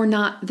how if we're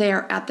not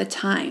there at the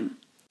time?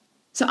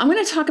 So I'm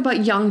going to talk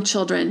about young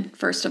children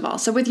first of all.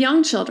 So with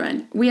young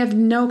children, we have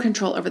no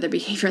control over their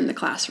behavior in the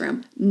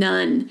classroom.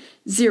 None.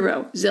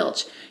 Zero.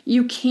 Zilch.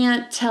 You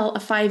can't tell a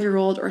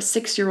 5-year-old or a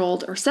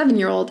 6-year-old or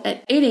 7-year-old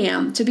at 8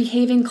 a.m. to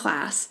behave in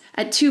class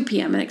at 2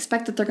 p.m. and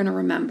expect that they're going to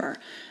remember.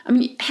 I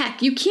mean,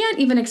 heck, you can't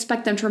even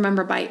expect them to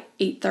remember by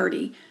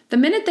 8:30. The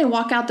minute they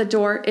walk out the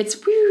door, it's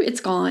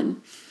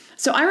gone.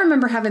 So I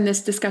remember having this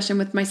discussion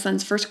with my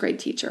son's first grade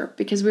teacher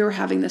because we were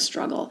having this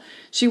struggle.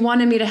 She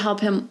wanted me to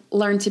help him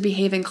learn to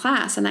behave in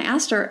class. And I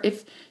asked her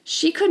if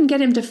she couldn't get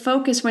him to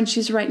focus when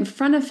she's right in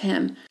front of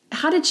him,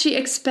 how did she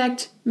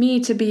expect me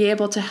to be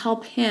able to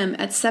help him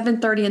at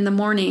 7:30 in the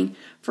morning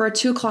for a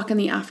 2 o'clock in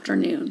the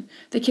afternoon?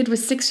 The kid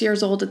was 6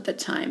 years old at the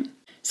time.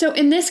 So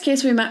in this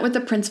case, we met with the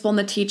principal and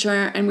the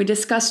teacher, and we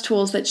discussed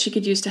tools that she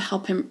could use to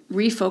help him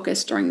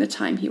refocus during the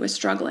time he was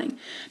struggling.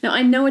 Now,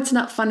 I know it's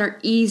not fun or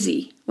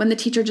easy when the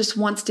teacher just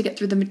wants to get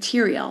through the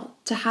material,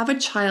 to have a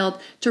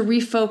child to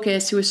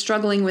refocus who is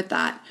struggling with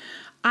that,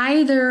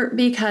 either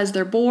because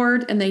they're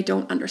bored and they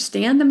don't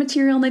understand the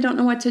material and they don't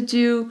know what to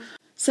do.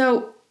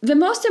 So the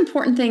most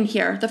important thing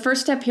here, the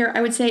first step here,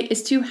 I would say,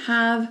 is to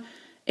have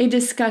a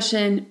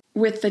discussion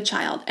with the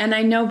child. And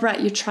I know,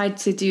 Brett, you tried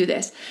to do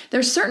this.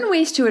 There's certain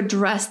ways to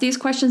address these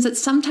questions that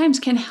sometimes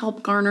can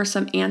help garner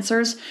some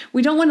answers.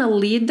 We don't want to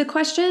lead the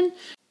question.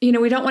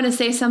 we don't want to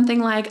say something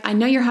like, I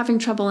know you're having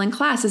trouble in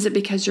class. Is it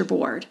because you're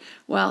bored?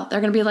 Well,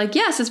 they're going to be like,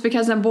 yes, it's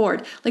because I'm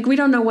bored. Like, we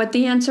don't know what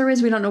the answer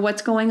is. We don't know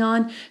what's going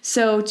on.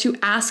 So to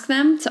ask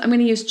them, so I'm going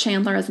to use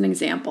Chandler as an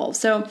example.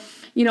 So,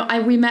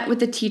 we met with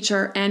the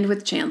teacher and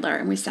with Chandler,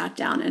 and we sat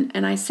down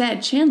and I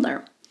said,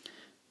 Chandler,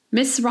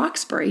 Miss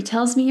Roxbury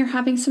tells me you're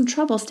having some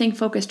trouble staying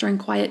focused during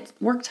quiet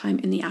work time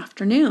in the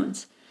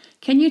afternoons.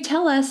 Can you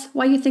tell us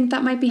why you think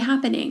that might be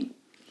happening?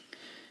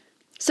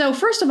 So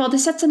first of all,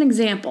 this sets an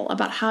example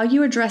about how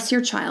you address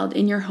your child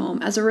in your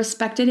home as a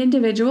respected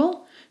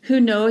individual who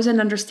knows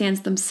and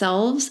understands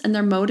themselves and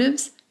their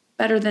motives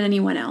better than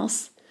anyone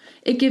else.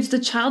 It gives the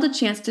child a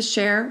chance to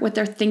share what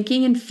they're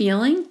thinking and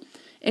feeling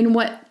in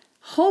what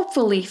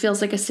hopefully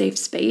feels like a safe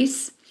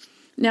space.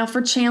 Now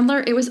for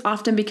Chandler, it was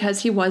often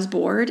because he was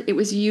bored. It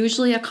was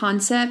usually a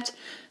concept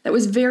that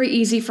was very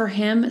easy for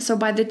him. So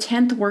by the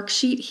 10th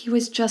worksheet, he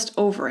was just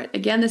over it.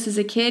 Again, this is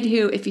a kid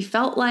who, if he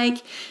felt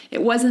like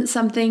it wasn't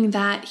something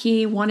that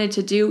he wanted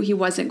to do, he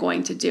wasn't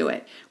going to do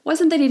it. It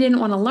wasn't that he didn't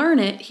want to learn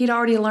it, he'd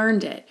already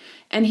learned it.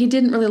 And he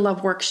didn't really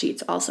love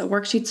worksheets also.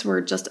 Worksheets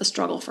were just a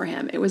struggle for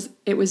him. It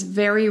was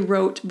very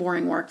rote,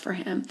 boring work for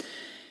him.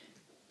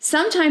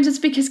 Sometimes it's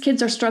because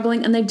kids are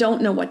struggling and they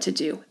don't know what to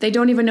do. They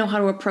don't even know how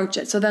to approach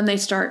it. So then they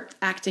start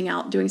acting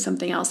out, doing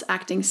something else,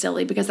 acting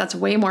silly, because that's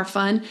way more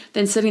fun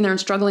than sitting there and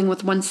struggling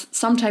with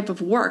some type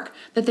of work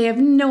that they have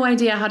no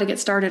idea how to get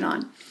started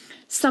on.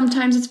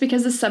 Sometimes it's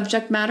because the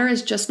subject matter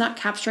is just not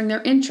capturing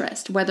their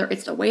interest, whether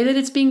it's the way that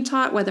it's being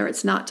taught, whether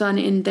it's not done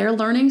in their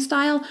learning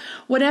style,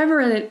 whatever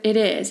it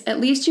is,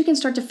 at least you can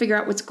start to figure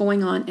out what's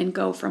going on and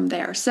go from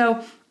there.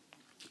 So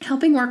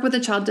helping work with a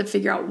child to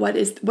figure out what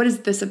is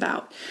this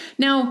about.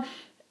 Now,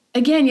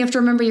 again, you have to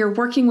remember you're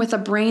working with a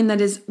brain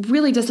that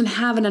really doesn't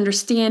have an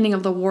understanding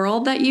of the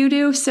world that you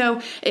do. So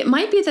it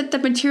might be that the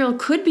material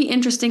could be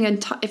interesting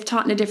if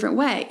taught in a different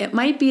way. It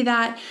might be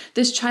that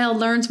this child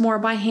learns more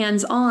by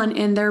hands-on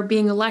and they're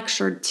being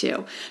lectured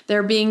to.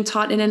 They're being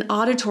taught in an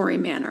auditory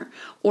manner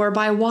or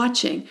by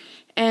watching.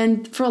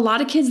 And for a lot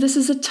of kids, this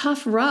is a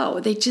tough row.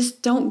 They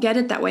just don't get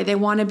it that way. They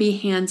want to be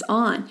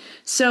hands-on.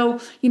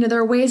 So, there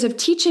are ways of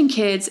teaching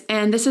kids,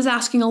 and this is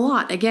asking a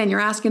lot. Again, you're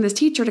asking this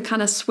teacher to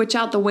kind of switch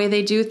out the way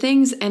they do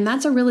things, and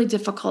that's a really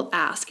difficult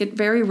ask. It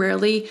very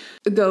rarely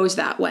goes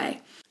that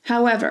way.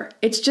 However,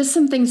 it's just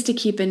some things to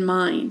keep in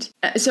mind.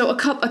 So a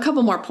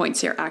couple more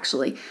points here,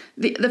 actually.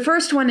 The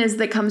first one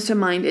that comes to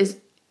mind is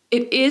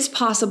it is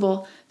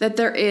possible that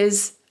there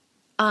is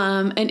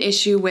an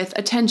issue with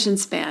attention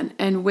span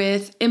and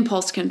with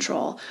impulse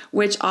control,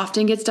 which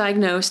often gets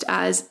diagnosed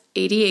as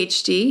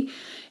ADHD.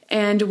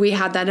 And we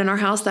had that in our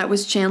house. That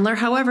was Chandler.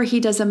 However,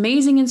 he does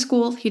amazing in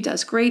school. He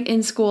does great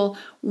in school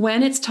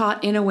when it's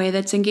taught in a way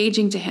that's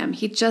engaging to him.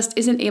 He just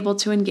isn't able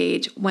to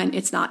engage when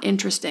it's not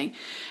interesting.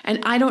 And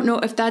I don't know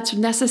if that's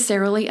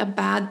necessarily a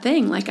bad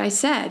thing. Like I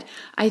said,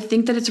 I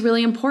think that it's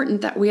really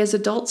important that we as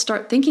adults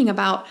start thinking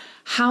about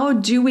how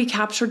do we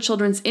capture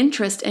children's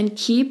interest and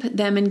keep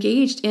them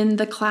engaged in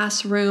the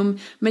classroom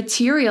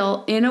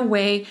material in a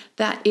way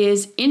that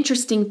is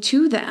interesting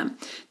to them.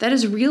 That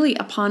is really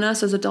upon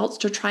us as adults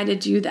to try to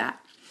do that.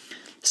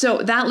 So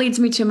that leads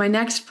me to my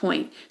next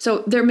point.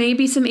 So there may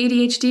be some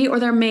ADHD or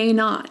there may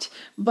not,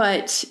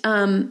 but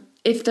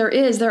if there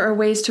is, there are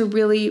ways to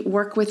really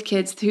work with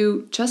kids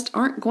who just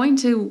aren't going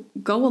to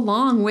go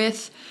along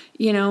with,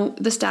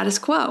 the status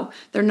quo.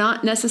 They're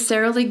not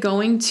necessarily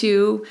going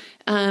to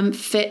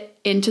fit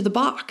into the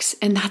box,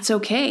 and that's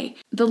okay.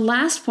 The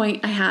last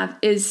point I have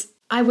is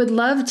I would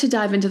love to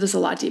dive into this a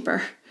lot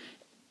deeper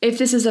if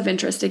this is of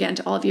interest, again,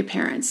 to all of you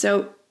parents.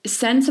 So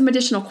send some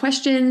additional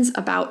questions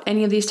about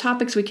any of these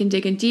topics. We can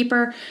dig in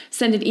deeper.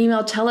 Send an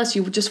email. Tell us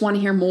you just want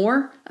to hear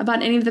more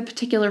about any of the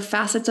particular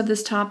facets of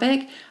this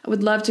topic. I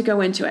would love to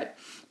go into it.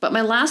 But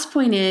my last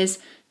point is,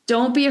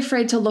 don't be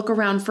afraid to look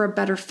around for a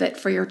better fit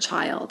for your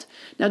child.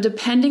 Now,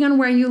 depending on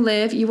where you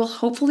live, you will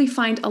hopefully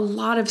find a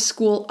lot of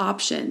school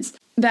options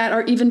that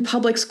are even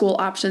public school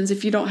options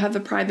if you don't have a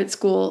private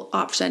school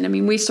option. I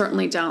mean, we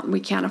certainly don't.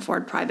 We can't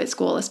afford private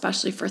school,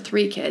 especially for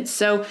 3 kids.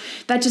 So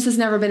that just has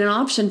never been an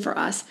option for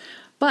us.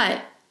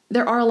 But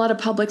there are a lot of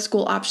public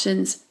school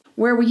options.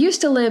 Where we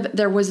used to live,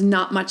 there was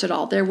not much at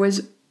all. There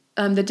was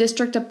the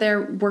district up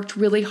there worked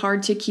really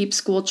hard to keep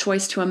school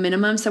choice to a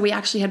minimum. So we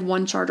actually had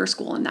 1 charter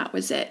school and that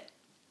was it.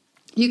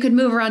 You could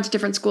move around to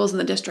different schools in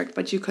the district,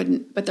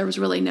 but there was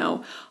really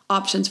no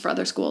options for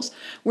other schools.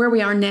 Where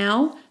we are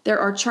now, there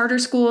are charter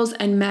schools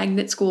and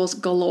magnet schools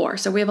galore.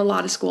 So we have a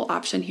lot of school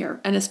option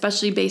here, and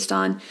especially based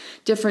on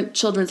different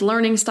children's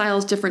learning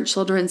styles, different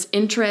children's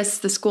interests.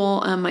 The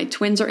school my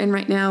twins are in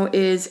right now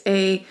is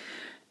a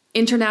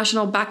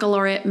international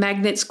baccalaureate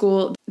magnet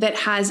school that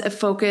has a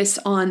focus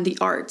on the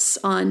arts,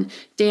 on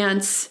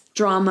dance,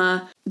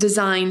 drama,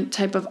 design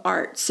type of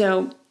art.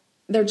 So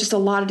there are just a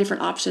lot of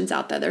different options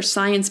out there. There's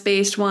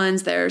science-based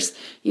ones. There's,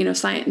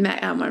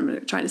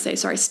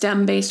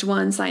 STEM-based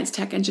ones, science,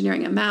 tech,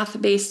 engineering, and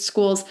math-based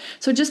schools.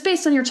 So just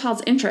based on your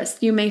child's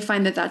interest, you may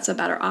find that that's a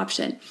better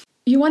option.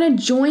 You want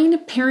to join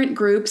parent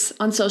groups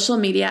on social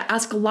media,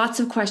 ask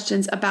lots of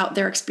questions about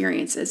their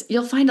experiences.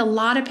 You'll find a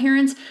lot of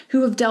parents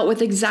who have dealt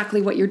with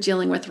exactly what you're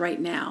dealing with right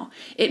now.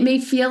 It may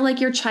feel like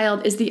your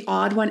child is the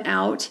odd one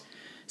out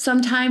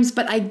sometimes,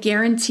 but I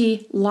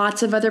guarantee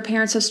lots of other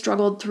parents have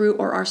struggled through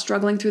or are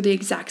struggling through the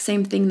exact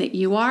same thing that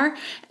you are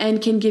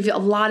and can give you a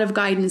lot of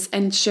guidance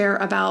and share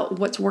about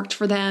what's worked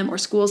for them or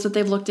schools that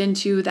they've looked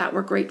into that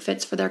were great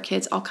fits for their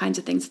kids, all kinds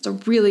of things. It's a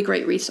really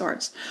great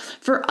resource.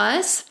 For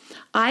us,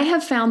 I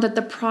have found that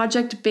the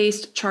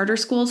project-based charter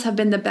schools have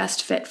been the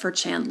best fit for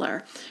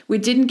Chandler. We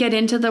didn't get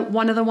into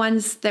one of the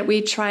ones that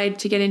we tried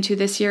to get into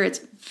this year. It's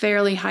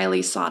fairly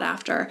highly sought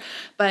after,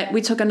 but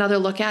we took another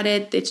look at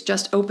it. It's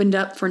just opened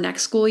up for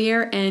next school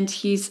year, and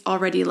he's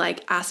already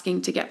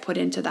asking to get put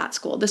into that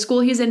school. The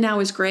school he's in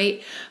now is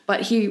great,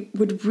 but he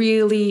would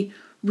really,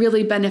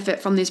 really benefit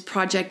from these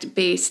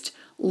project-based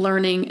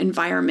learning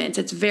environments.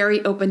 It's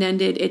very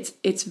open-ended.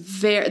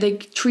 They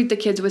treat the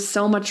kids with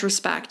so much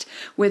respect,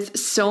 with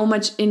so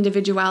much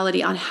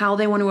individuality on how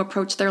they want to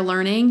approach their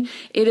learning.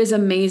 It is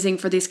amazing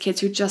for these kids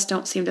who just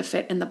don't seem to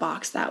fit in the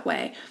box that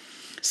way.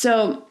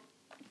 So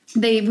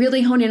they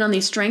really hone in on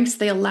these strengths.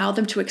 They allow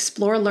them to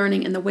explore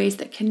learning in the ways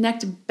that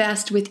connect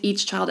best with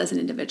each child as an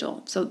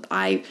individual. So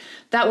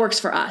that works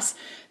for us.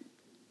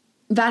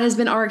 That has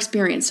been our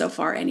experience so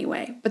far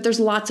anyway, but there's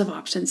lots of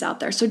options out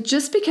there. So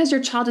just because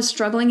your child is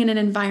struggling in an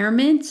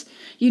environment,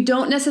 you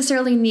don't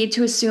necessarily need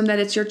to assume that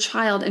it's your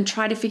child and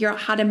try to figure out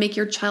how to make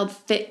your child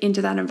fit into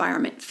that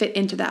environment, fit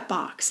into that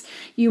box.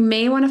 You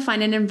may want to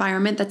find an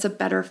environment that's a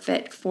better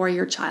fit for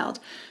your child.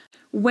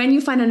 When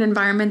you find an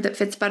environment that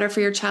fits better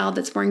for your child,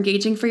 that's more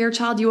engaging for your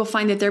child, you will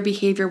find that their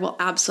behavior will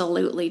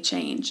absolutely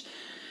change.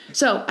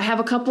 So I have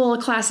a couple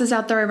of classes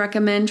out there I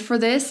recommend for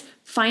this.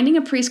 Finding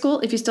a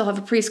preschool, if you still have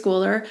a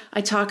preschooler.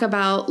 I talk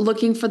about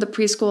looking for the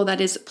preschool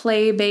that is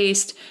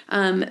play-based,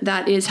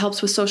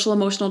 helps with social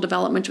emotional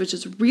development, which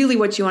is really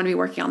what you want to be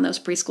working on those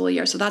preschool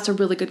years. So that's a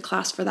really good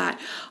class for that.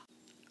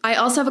 I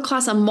also have a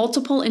class on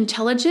multiple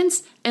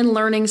intelligence and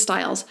learning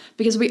styles,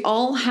 because we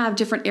all have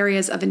different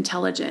areas of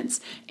intelligence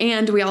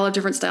and we all have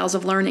different styles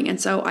of learning. And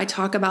so I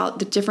talk about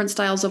the different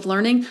styles of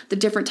learning, the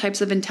different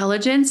types of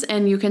intelligence,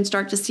 and you can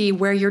start to see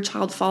where your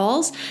child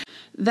falls.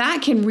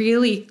 That can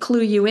really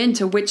clue you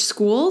into which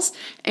schools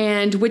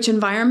and which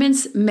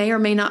environments may or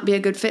may not be a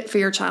good fit for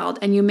your child.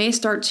 And you may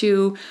start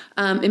to,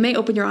 it may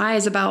open your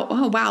eyes about,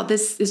 oh, wow,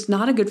 this is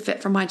not a good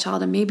fit for my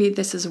child, and maybe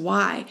this is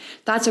why.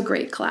 That's a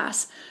great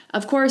class.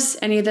 Of course,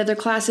 any of the other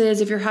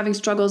classes, if you're having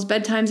struggles,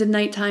 bedtimes and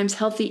night times,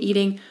 healthy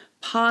eating,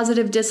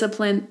 positive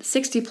discipline,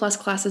 60+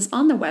 classes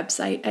on the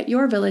website at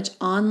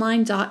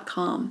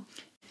yourvillageonline.com.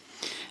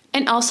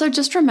 And also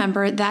just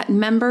remember that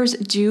members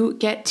do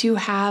get to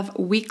have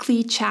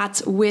weekly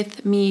chats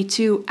with me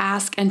to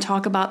ask and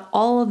talk about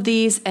all of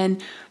these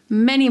and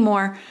many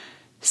more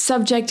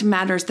subject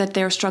matters that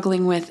they're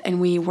struggling with,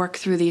 and we work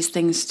through these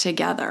things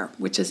together,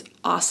 which is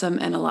awesome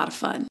and a lot of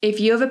fun. If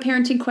you have a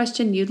parenting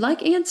question you'd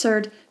like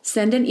answered,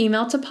 send an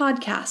email to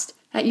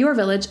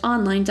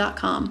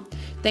podcast@yourvillageonline.com.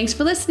 Thanks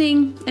for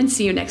listening, and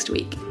see you next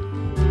week.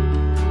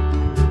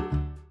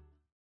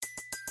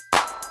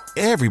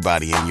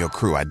 Everybody in your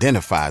crew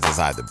identifies as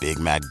either Big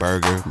Mac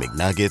Burger,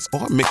 McNuggets,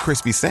 or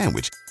McCrispy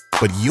Sandwich.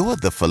 But you're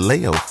the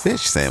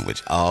Filet-O-Fish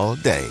Sandwich all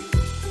day.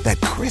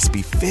 That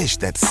crispy fish,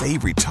 that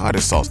savory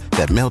tartar sauce,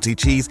 that melty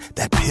cheese,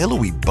 that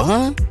pillowy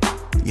bun.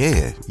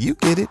 Yeah, you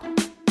get it.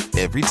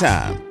 Every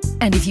time.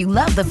 And if you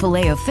love the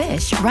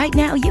Filet-O-Fish, right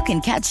now you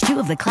can catch 2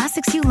 of the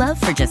classics you love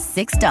for just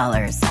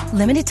 $6.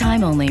 Limited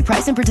time only.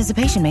 Price and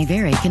participation may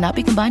vary. Cannot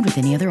be combined with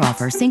any other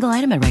offer. Single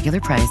item at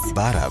regular price.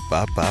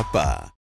 Ba-da-ba-ba-ba.